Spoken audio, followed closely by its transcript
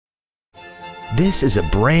This is a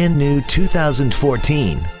brand new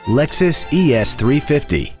 2014 Lexus ES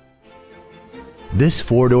 350. This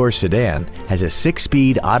four-door sedan has a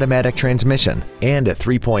 6-speed automatic transmission and a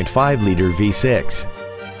 3.5-liter V6.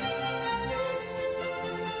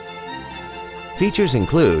 Features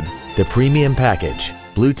include the premium package,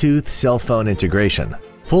 Bluetooth cell phone integration,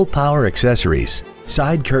 full power accessories,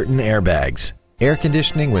 side curtain airbags, air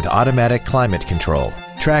conditioning with automatic climate control,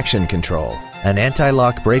 traction control, an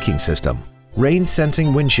anti-lock braking system,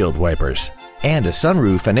 rain-sensing windshield wipers, and a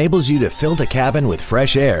sunroof enables you to fill the cabin with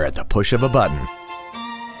fresh air at the push of a button.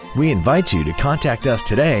 We invite you to contact us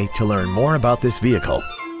today to learn more about this vehicle.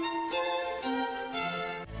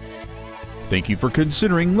 Thank you for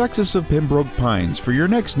considering Lexus of Pembroke Pines for your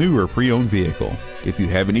next new or pre-owned vehicle. If you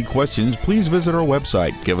have any questions, please visit our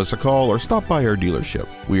website, give us a call, or stop by our dealership.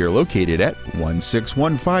 We are located at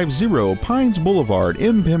 16150 Pines Boulevard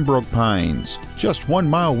in Pembroke Pines, just 1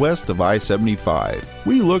 mile west of I-75.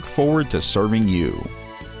 We look forward to serving you.